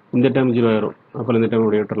 இந்த டைம் 0 ஆயிரும், அப்புறம் இந்த டைம்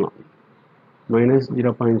அப்படியே விட்டுடலாம். Minus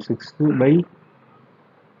 0.6 by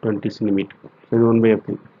 20 centimetre. இது 1 by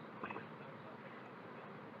f3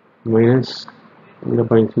 மைனஸ்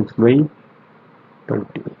 0.6 by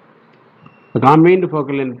 20. இப்போ காம்பைன்டு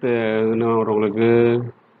ஃபோக்கல் லென்த் என்ன வரும் உங்களுக்கு,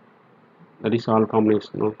 that is all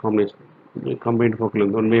combination. காம்பைன்டு focal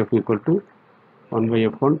length 1 by f equal to 1 by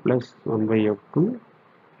f1 plus 1 by f2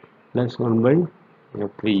 plus 1 by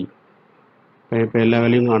f3. இப்போ எல்லா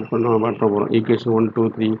வேலையும் மாற்ற போகிறோம். ஈக்குவேஷன் 1 2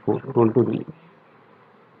 3 4 1 2 3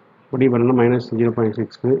 இப்படி பண்ணால் மைனஸ்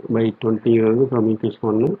 0.6 by 20 வந்து from equation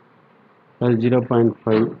 1 plus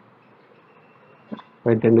 0.5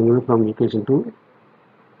 by 10 from equation 2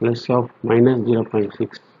 plus of minus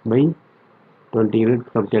 0.6 by 20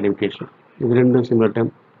 from third equation. இது ரெண்டும் சிமிலர்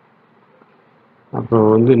டைம். அப்புறம்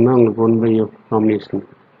வந்து என்ன உங்களுக்கு 1 by f combination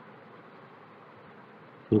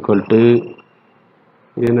equal to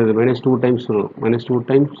இது என்னது மைனஸ் 2 டைம்ஸ் வரும், மைனஸ் 2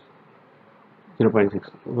 டைம்ஸ் 0.6.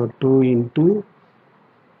 இப்போ 2 into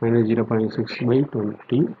minus 0.6 by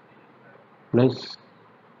 20 plus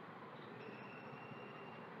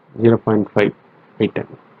 0.5 by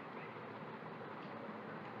 10.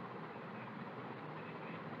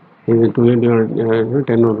 இது 2 இன்ட்டு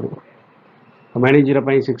 10 வரும். Minus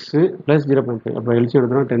 0.6 plus 0.5. அப்போ எல்சி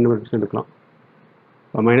எடுத்தோம்னா 10 எடுக்கலாம்.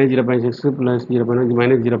 இப்போ மைனஸ் 0.6 ப்ளஸ் 0.5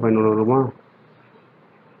 மைனஸ் 0.1 வருமா?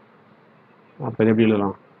 அப்போ எப்படி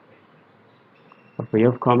எழுதலாம், அப்போ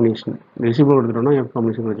எஃப் காம்பினேஷன் ரெசிப்ரோக்கல் எடுத்துட்டோம்னா எஃப்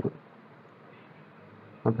காம்பினேஷன் வச்சிடும்.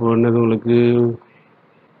 அப்போ என்னது உங்களுக்கு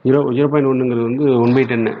 0.1ங்கிறது வந்து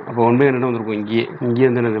 1/10. அப்போ 1/100 வந்துருக்கும். இங்கேயே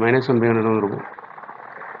வந்து என்னது -1/100 வந்துருக்கும்.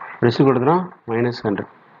 ரெசிப்ரோக்கல் எடுத்தோம்னா -100.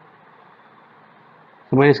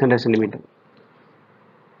 So -100 cm.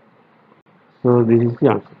 So this is the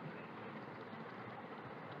answer.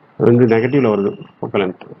 வந்து நெகட்டிவ்ல வருது focal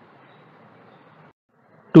length.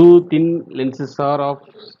 Two thin lenses are of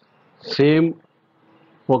same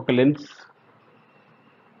focal length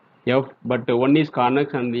f, but one is convex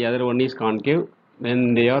and the other one is concave when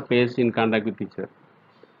they are placed in contact with each other.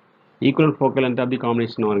 Equal focal length of the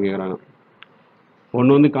combination அவங்க கேட்குறாங்க.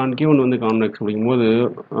 ஒன்று வந்து concave, ஒன்று வந்து convex. அப்படிங்கும்போது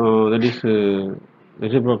that is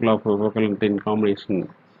reciprocal of focal length in combination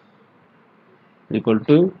equal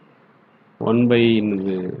to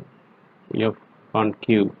 1/f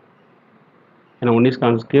concave. ஏன்னா one is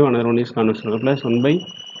concave, another one is convex plus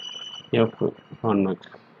 1/f convex.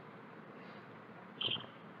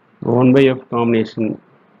 1/f combination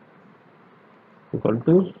equal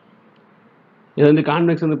to, இது வந்து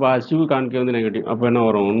கான்வெக்ஸ் வந்து பாசிட்டிவ், கான்கேவ் வந்து negative. அப்போ என்ன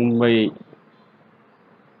வரும்?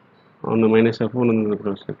 1/f வந்து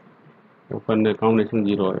plus இப்போ இந்த காம்பினேஷன்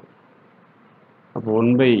 0 ஆகும். அப்போ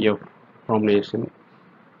 1/f combination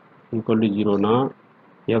equal to 0னா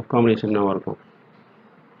f combination என்னவாக இருக்கும்?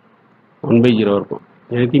 1/0 இருக்கும்.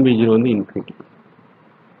 anything by 0 வந்து infinity.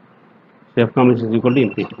 f combination is equal to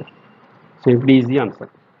infinity. So infinity is the answer.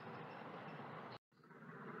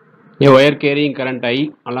 A wire carrying current I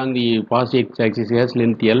along the positive x-axis has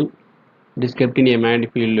length L. It is kept in a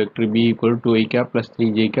magnetic field vector B equal to I cap plus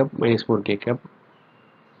 3j cap minus 4k cap.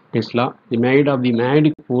 Tesla. The magnitude of the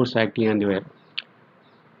magnetic force acting on the wire.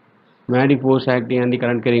 Magnetic force acting on the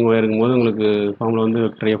current carrying wire போது உங்களுக்கு formula வந்து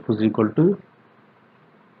vector F is equal to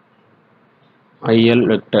IL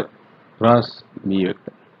vector cross B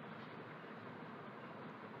vector.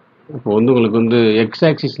 இப்போ வந்து உங்களுக்கு வந்து X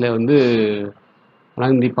ஆக்சிஸில் வந்து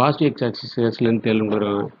ஆனால் இந்த பாசிட்டிவ் எக்ஸ் ஆக்சிஸ் லென்த் எல்னு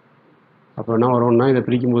வருவாங்க. அப்போ என்ன வரும்னா இதை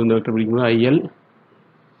பிரிக்கும்போது, இந்த வெக்டர் பிரிக்கும்போது IL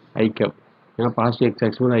I cap, ஏன்னா பாசிட்டிவ் எக்ஸ்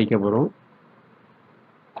ஆக்சிஸ் போது I cap வரும்.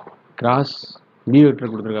 கிராஸ் B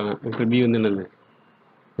வெக்டர் கொடுத்துருக்காங்க. வெக்டர் B வந்து என்னது?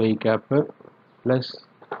 I cap plus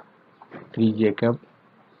 3j cap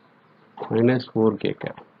minus 4k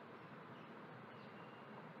cap.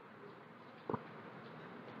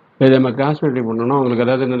 இதை நம்ம கிராஸ் மல்டிப்ளை பண்ணோம்னா உங்களுக்கு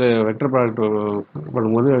அதாவது என்னது வெக்டர் ப்ராடக்ட்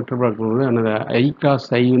பண்ணும்போது என்னது I கிராஸ்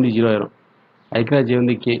I வந்து 0 ஆயிரும். I கிராஸ் J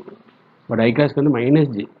வந்து K, பட் I கிராஸ்க்கு வந்து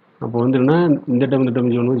 -J. அப்போ வந்து என்ன, இந்த டைம்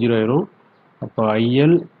 0 ஆயிரும். அப்போ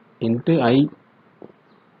IL இன்ட்டு I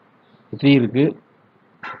 3 இருக்கு,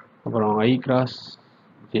 அப்புறம் I கிராஸ்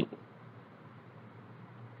J.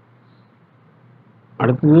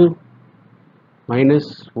 அடுத்தது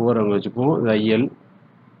 -4 அங்கே வச்சுப்போம். இது IL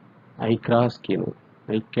I cross K,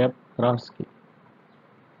 I gap cross K.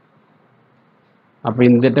 அப்போ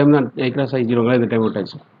இந்த டைம் தான் I கிராஸ் I 0ங்களா, இந்த டைம்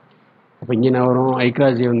விட்டாச்சு. அப்போ இங்கே என்ன வரும்? I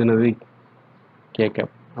கிராஸ் J வந்து என்னது? K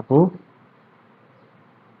gap. அப்போது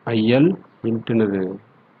IL இன்ட்டு என்னது?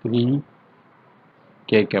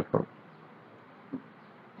 3k கேப் வரும்.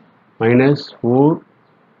 -4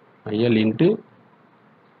 IL இன்ட்டு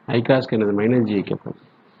I கிராஸ்க்கு என்னது? -J கேப் வரும்.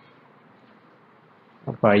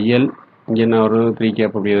 அப்போ IL இங்கே என்ன வரும்? 3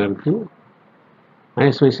 கேப் அப்படியே இருக்குது.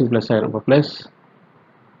 -5 ப்ளஸ் ஆயிரும். அப்போ ப்ளஸ்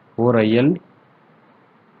 4 IL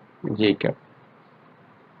J கேப்.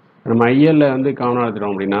 நம்ம IL வந்து காமனாக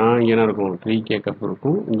எடுத்துட்டோம் அப்படின்னா இங்கே என்ன இருக்கும்? 3k கேப்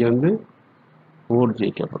இருக்கும். இங்கே வந்து 4j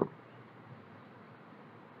கேப் வரும்.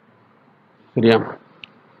 சரியா?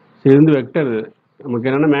 இது வந்து வெக்டர். நமக்கு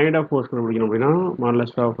என்னென்னா மேக்னெட் ஆஃப் ஃபோர்ஸ் கண்டுபிடிக்கணும் அப்படின்னா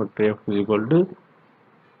modulus of vector F is equal to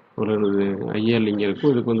ஒரு IL இங்கே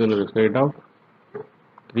இருக்கும். இதுக்கு வந்து என்னது? Square of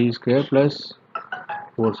 3² plus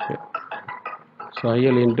 4². So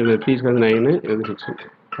IL into 3² 9, இது 6.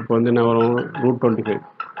 அப்போ வந்து என்ன வரும்? √25.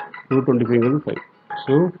 √25ங்கிறது 5.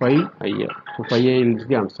 So 5IL. So 5IL is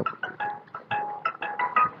the answer.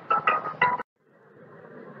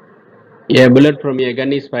 A bullet from a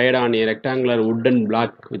gun is fired on a rectangular wooden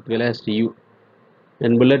block with velocity u.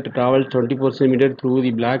 When bullet travels 24 cm through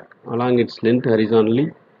the block along its length horizontally,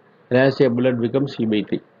 velocity of bullet becomes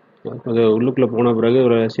u/3. அது உள்ளுக்குள்ளே போன பிறகு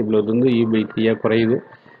velocity bullet வந்து u/3 குறையுது.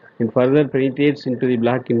 It further penetrates into the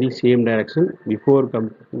block in the same direction before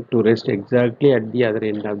coming to rest exactly at the other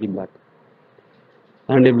end of the block.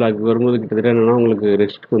 அந்த block வரும்போது கிட்டத்தட்ட என்னன்னா உங்களுக்கு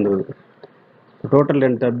ரெஸ்ட்டுக்கு வந்துடுது. டோட்டல்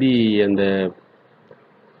லென்த் ஆஃப் தி அந்த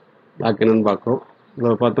பிளாக் என்னன்னு பார்க்குறோம்.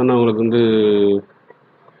 இப்போ பார்த்தோன்னா உங்களுக்கு வந்து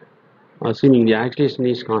assuming the acceleration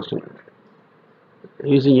is constant,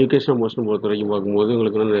 using equation of motion பொறுத்த வரைக்கும் பார்க்கும்போது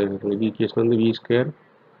உங்களுக்கு வந்து ஈக்குவேஷன் வந்து v² -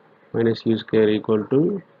 u² =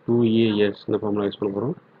 2as இந்த ஃபார்முலா யூஸ் பண்ண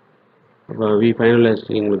போகிறோம். அப்போ வி ஃபைனலைஸ்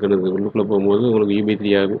உங்களுக்கு என்னது உள்ளுக்குள்ளே போகும்போது உங்களுக்கு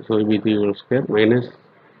u/3 ஆகுது. So u/3 whole square minus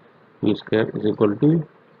u square is equal to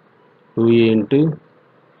 2a into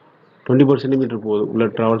 24 centimetre போகுது. உள்ள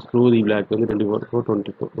ட்ராவல்ஸ் த்ரூ தி பிளாக் வந்து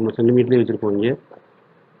 24 நம்ம சென்டிமீட்டரே வச்சுருக்கோம் இங்கே.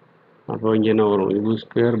 அப்போ இங்கே என்ன வரும் u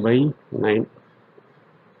square by 9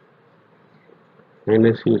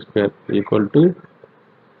 minus u square equal to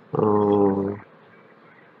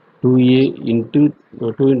 2a into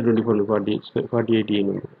 2 into 24 48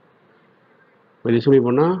 வந்து இப்போ இது சொல்லி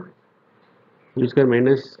போனால் u square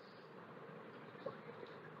minus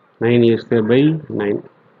 9a square by 9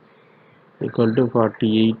 equal to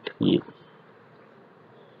 48a.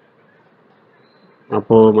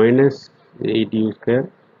 அப்போது minus 8u square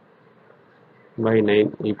by 9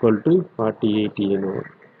 equal to 48a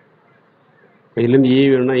வரும். இதுலேருந்து ஏ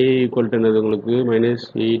வேணும்னா ஏ ஈக்குவல் டு என்னது உங்களுக்கு minus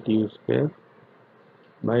 8u square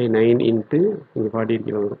by 9 into இங்கே 48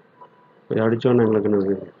 கிலோ வரும். இது அடித்தோன்னா எங்களுக்கு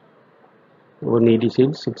என்னது 186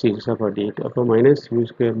 6 6 48. அப்போ minus u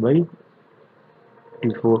square by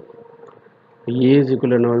 54. A is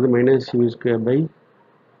equal என்ன வருது மைனஸ் u ஸ்கொயர் பை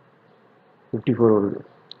 54 வருது.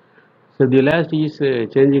 So the last is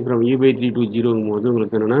changing from u/3 to 0ங்கும் போது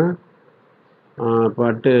உங்களுக்கு என்னென்னா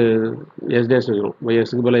பாட்டு எஸ் டேஷ் வச்சுரும். இப்போ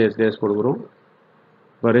எஸ்க்கு பதிலாக எஸ் டேஷ் கொடுக்குறோம்.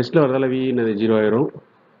 இப்போ ரெஸ்ட்டில் வரதால வி என்னது 0 ஆயிரும்.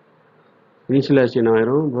 இனிஷியல் லாஸ்ட் என்ன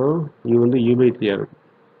ஆயிரும் இப்போ u வந்து u/3 ஆகும்.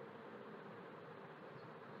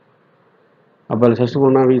 அப்போ அதில் ஃபஸ்ட்டு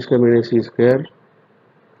போனால் V square minus C square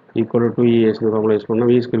equal to 2es formula use பண்ணால்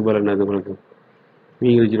வி ஸ்கொயர் பதிலாக என்னது உங்களுக்கு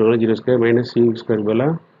விங்கிற 0 ஸ்கொயர் மைனஸ் சி ஸ்கொயர்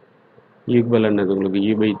பதிலாக யூக்கு பதிலாக என்னது உங்களுக்கு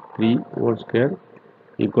u/3 whole square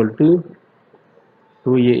equal to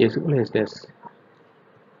 2as S dash.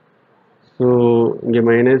 So இங்கே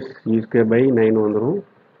மைனஸ் u ஸ்கொயர் பை 9 வந்துடும்.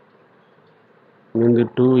 இங்கே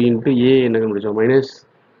 2 இன்ட்டு ஏ என்ன கண்டுபிடிச்சோம் minus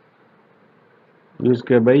u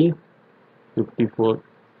square by 54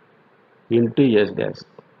 into S dash.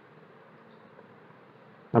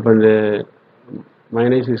 அப்போ இந்த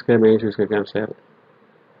மைனஸ் u ஸ்கொயர் கேன்சல் ஆகும்.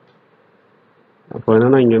 அப்போ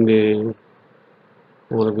என்னென்னா இங்கே வந்து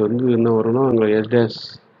உங்களுக்கு வந்து என்ன வரும்னா உங்களுக்கு எஸ் டேஷ்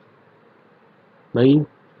பை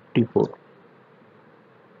 54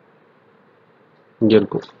 இங்கே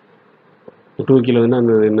இருக்கும். 2 கிலோ வந்து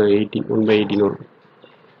அந்த என்ன 18 1/18 வரும்.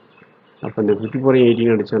 அப்போ இந்த 54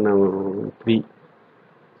 18 அடித்தா நான் 3.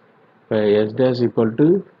 இப்போ S dash equal to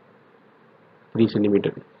 3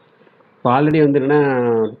 centimetre. இப்போ ஆல்ரெடி வந்து என்னென்னா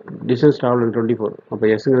டிஸ்டன்ஸ் ட்ராவல் 24. அப்போ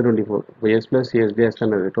எஸ்ங்கிறது 24. இப்போ எஸ் ப்ளஸ் எஸ் டேஷ்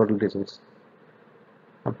தான் அது டோட்டல் டிஸ்டன்ஸ்.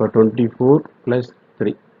 அப்போ 24 ப்ளஸ்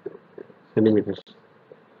 3 சென்டிமீட்டர்ஸ்.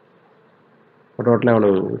 இப்போ டோட்டலாக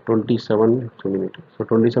எவ்வளோ 27 centimetre. So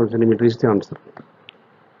 27 centimetre is the answer.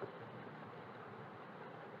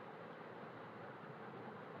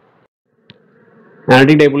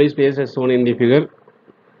 Analytic dipole is placed as shown in the figure.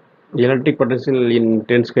 The electric potential in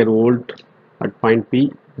 10 square volt at point P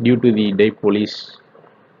due to the dipole is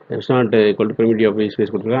not equal to permittivity of phase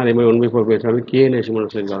space கொடுத்துருக்காங்க. அதே மாதிரி 1/4 base வந்து K nation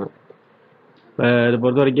சொல்லியிருக்காங்க. இப்போ இதை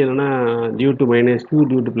பொறுத்த வரைக்கும் என்னென்னா due to minus Q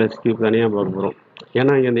due to plus Q தனியாக பார்க்க போகிறோம்.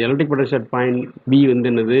 ஏன்னா இங்கே இந்த எலக்ட்ரிக் பொட்டன்ஷியல் பாயிண்ட் பி வந்து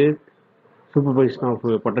என்னது superposition of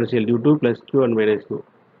potential due to plus Q and minus Q.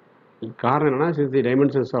 காரணம் என்னென்னா since the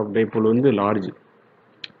dimensions of dipole வந்து லார்ஜ்.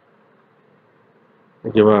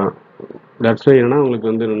 ஓகேவா? தட்ஸ் வை என்னன்னா உங்களுக்கு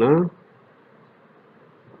வந்து என்னென்னா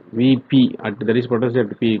VP at that is potential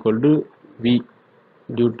at B equal to we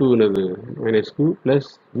due to என்னது minus Q plus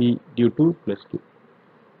we due to plus Q.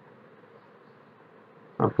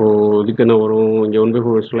 அப்போது இதுக்கு என்ன வரும் இங்கே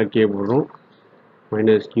 1/4 வெஸ்டெலாம் கே போடுறோம்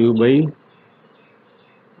மைனஸ் கியூ பை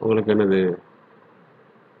உங்களுக்கு என்னது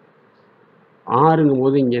ஆறுங்கும்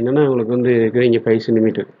போது இங்கே என்னென்னா உங்களுக்கு வந்து இருக்கிற இங்கே 5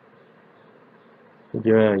 சென்டிமீட்டர்.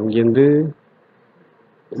 ஓகேவா? இங்கேருந்து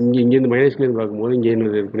இங்கேருந்து மைனஸ்லேருந்து பார்க்கும்போது இங்கே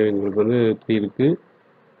என்னது இருக்குது உங்களுக்கு வந்து 3 இருக்குது.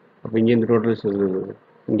 அப்போ இங்கேருந்து டோட்டல்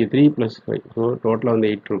இங்கே 3 + 5. ஸோ டோட்டலாக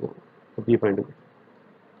வந்து 8 இருக்கும். பி பாயிண்ட்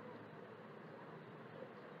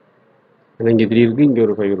ஏன்னா இங்கே 3 இருக்குது இங்கே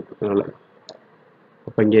ஒரு 5 இருக்குது. அதனால்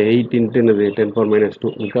அப்போ இங்கே 8 இன்ட்டு என்னது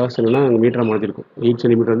 10⁻⁻². பிகாஸ் என்னென்னா அங்கே மீட்டராக மாற்றிருக்கும். 8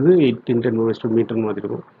 சென்டிமீட்டர் வந்து 8 × 10⁻² மீட்டர்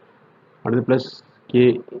மாற்றிருக்கும். அடுத்து ப்ளஸ் கே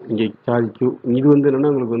இங்கே சார்ஜ் கியூ. இது வந்து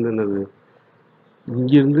என்னென்னா உங்களுக்கு வந்து என்னது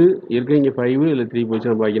இங்கேருந்து இருக்க இங்கே 5 இல்லை 3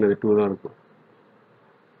 போச்சுன்னா பாக்கி என்னது 2 தான் இருக்கும்.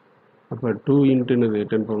 அப்போ 2 இன்ட்டு என்னது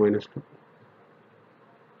 10⁻².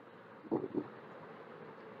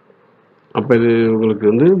 அப்போ இது உங்களுக்கு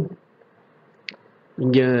வந்து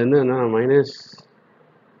இங்கே என்னன்னா மைனஸ்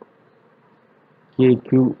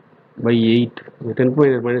KQ/8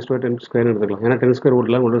 10⁻² 10 ஸ்கொயர் எடுத்துக்கலாம். ஏன்னா 10 ஸ்கொயர்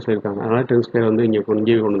ஓட்டலாம் கொண்டு சொல்லியிருக்காங்க. அதனால் 10 ஸ்கொயர் வந்து இங்கே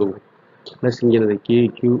கொண்டு வந்து ப்ளஸ் இங்கே என்னது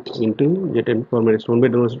KQ இன்ட்டு இங்கே 10⁻².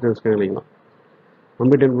 1/10 10 ஸ்கொயர் எழுதிக்கலாம்.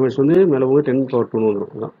 1/10 வந்து மேலே போது 10⁻²ன்னு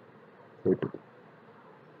வந்துடும். அதான் போயிட்டு.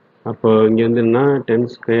 அப்போ இங்கே வந்து என்ன 10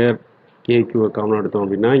 ஸ்கொயர் கேக்யூவை காமன் எடுத்தோம்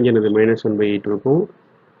அப்படின்னா இங்கே என்னது -1/8 இருக்கும்,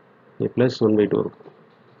 இங்கே +1/2 இருக்கும்.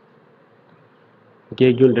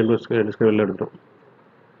 கேக்யூ 10^2 வெளில எடுத்தோம்.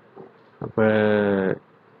 அப்போ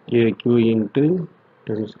கேக்யூ இன்ட்டு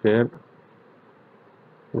 10^2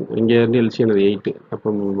 இங்கே இருந்து எல்சி என்னது 8. அப்போ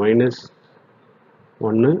 -1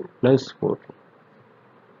 + 4.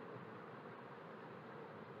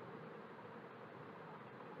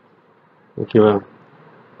 ஓகேவா?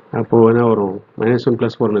 அப்போது என்ன வரும்? -1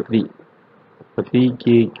 + 4 3. இப்போ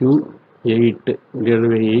 3KQ 8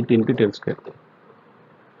 8 × 10^2.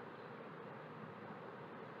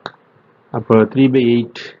 அப்போ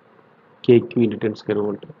 3/8 KQ × 10^2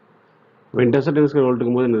 வோல்ட். இப்போ 10^2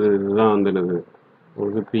 வோல்ட்டுக்கும் போது இதுதான் வந்து என்னது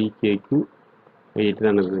உங்களுக்கு 3KQ 8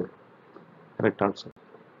 தான் என்னது correct answer.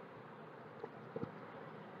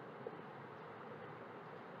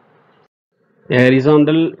 A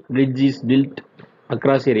horizontal bridge is built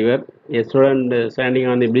across a river. A student standing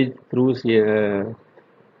on the bridge throws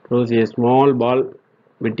a small ball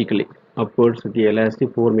vertically upwards with a velocity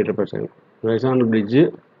 4 m/s. Horizontal bridge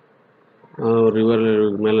ஒரு river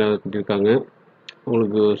மேலே கட்டியிருக்காங்க.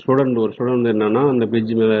 உங்களுக்கு ஒரு ஸ்டூடெண்ட் என்னன்னா அந்த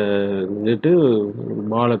bridge மேலே நின்றுட்டு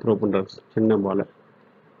பாலை த்ரோ பண்ணுறாரு, சின்ன பாலை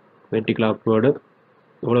வெர்டிக்கல் அப்வர்டு.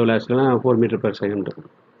 எவ்வளோ வெலாசிட்டினா 4 m/s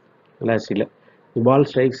வெலாசிட்டியில். Ball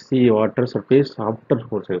strikes the water surface after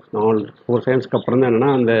 4 seconds. 4 secondsக்கு அப்புறம் தான் என்னென்னா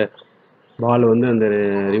அந்த பால் வந்து அந்த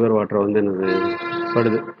ரிவர் வாட்டரை வந்து என்னது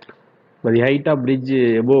படுது. இப்போ the height of bridge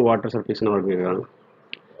above water சர்ஃபேஸ்னு கேட்குறாங்க.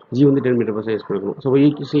 ஜி வந்து 10 m/s கொடுக்கணும். ஸோ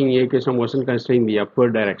ஈக்குவேஷன் மோஷன் கன்சிடரிங் தி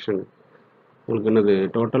அப்வர்ட் டைரக்ஷன். உங்களுக்கு என்னது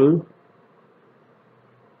total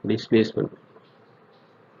displacement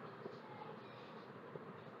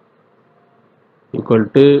equal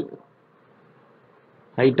to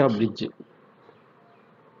height of bridge.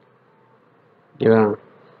 ஓகேவா?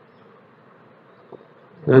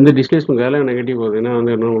 இது வந்து டிஸ்பிளேஸ்மெண்ட் வேலை நெகட்டிவ் போகுது. ஏன்னா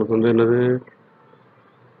வந்து உங்களுக்கு வந்து என்னது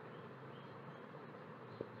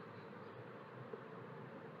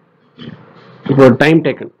இப்போ டைம்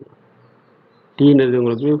டேக்கன் டீனது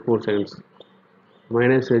உங்களுக்கு 4 seconds.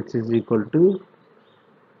 -h is equal to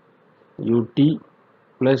ut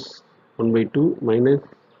plus 1/2 minus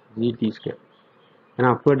gt². ஏன்னா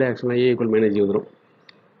அப்வர்ட் ஆக்ஷனில் a equal -g வந்துடும்.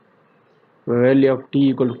 இப்போ value of t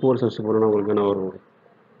equal to 4 substitute போகிறோம்னா உங்களுக்கு என்ன வரும்?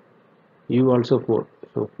 u also 4.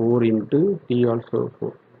 So 4 × t also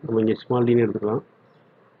 4. நம்ம இங்கே ஸ்மால் டீன்னு எடுத்துக்கலாம்.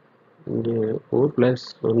 இங்கே 4 +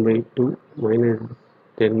 1/2 minus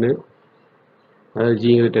 10, அதாவது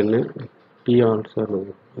ஜிங்கிறது 10, டி ஆல்சோ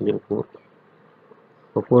இங்கே 4.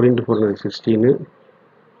 இப்போ 4 × 4 16.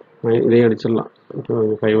 இதையும் அடிச்சிடலாம். இப்போ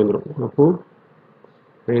 5 வந்துடும். அப்போது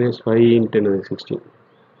 -5 × 10 16.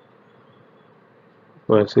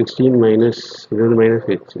 இப்போ 16 மைனஸ் இது வந்து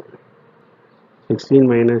 -h. 16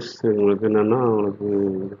 மைனஸ் உங்களுக்கு என்னென்னா உங்களுக்கு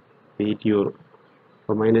 80 வரும்.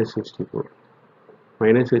 இப்போ -64.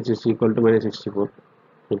 -h is equal to -64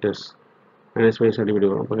 meters. -5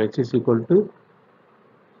 certificate வரும். அப்போ h is equal to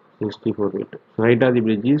 64 meter. So height of the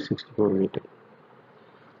bridge is 64 meter.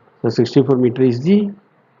 So 64 meter is the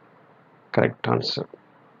correct answer.